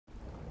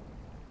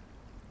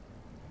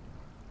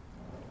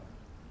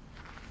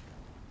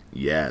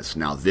Yes,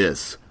 now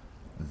this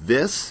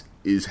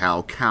is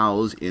how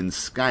cows in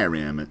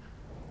Skyrim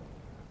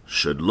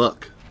should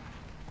look.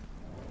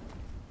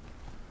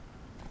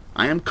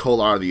 I am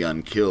Kolar the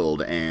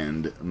Unkilled,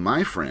 and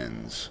my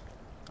friends,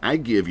 I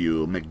give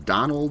you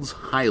MacDonald's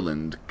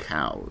Highland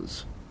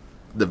cows,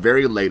 the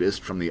very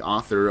latest from the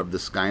author of the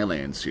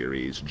Skyland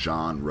series,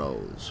 John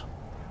Rose.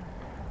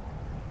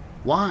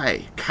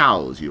 Why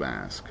cows, you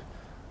ask?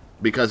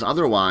 Because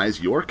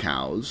otherwise your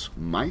cows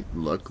might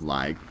look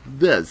like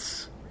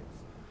this.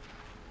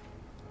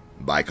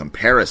 By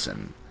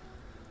comparison,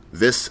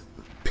 this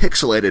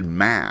pixelated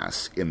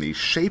mass in the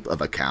shape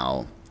of a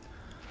cow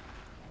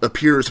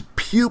appears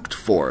puked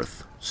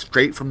forth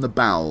straight from the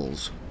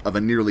bowels of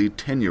a nearly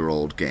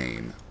 10-year-old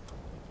game.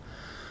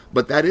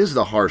 But that is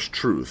the harsh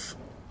truth,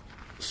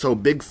 so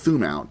big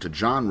thumb out to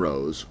John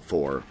Rose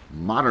for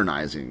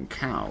modernizing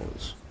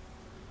cows,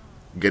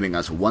 getting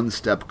us one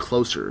step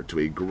closer to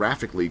a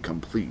graphically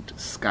complete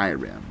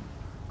Skyrim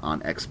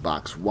on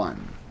Xbox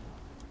One.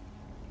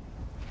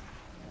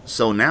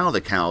 So now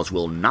the cows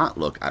will not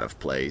look out of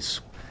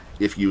place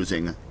if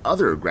using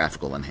other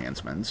graphical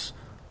enhancements,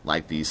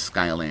 like the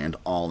Skyland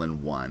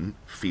All-in-One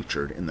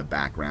featured in the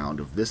background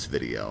of this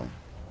video.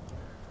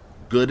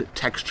 Good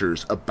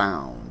textures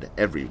abound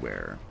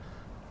everywhere.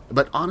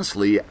 But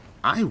honestly,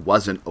 I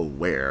wasn't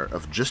aware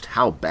of just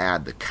how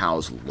bad the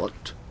cows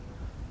looked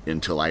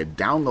until I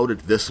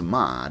downloaded this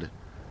mod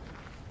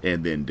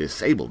and then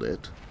disabled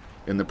it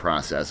in the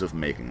process of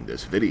making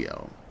this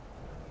video.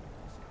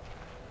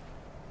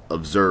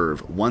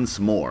 Observe once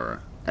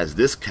more as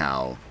this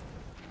cow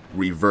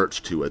reverts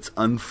to its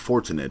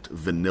unfortunate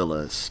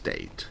vanilla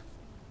state.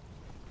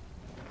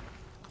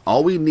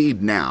 All we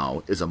need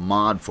now is a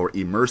mod for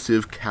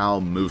immersive cow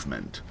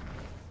movement,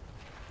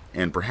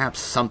 and perhaps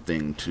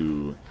something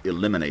to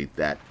eliminate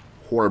that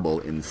horrible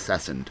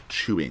incessant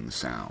chewing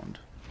sound.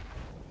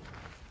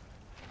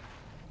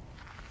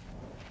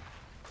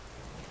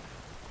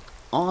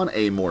 On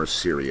a more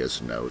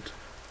serious note,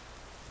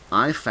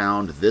 I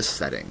found this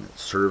setting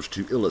serves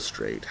to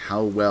illustrate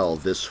how well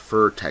this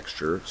fur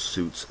texture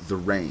suits the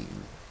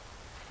rain.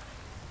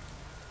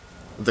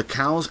 The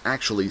cows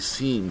actually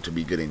seem to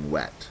be getting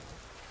wet,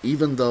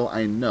 even though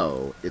I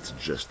know it's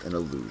just an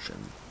illusion.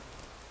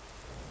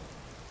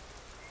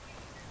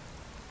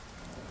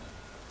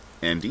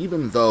 And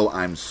even though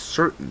I'm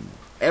certain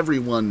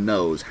everyone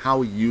knows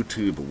how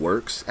YouTube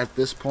works at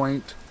this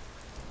point,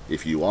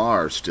 if you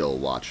are still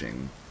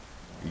watching,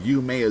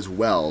 you may as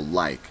well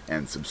like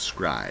and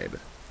subscribe.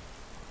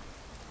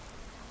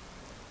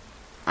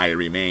 I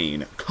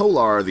remain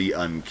Kolar the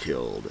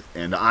Unkilled,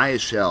 and I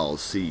shall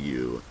see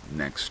you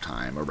next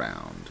time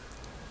around.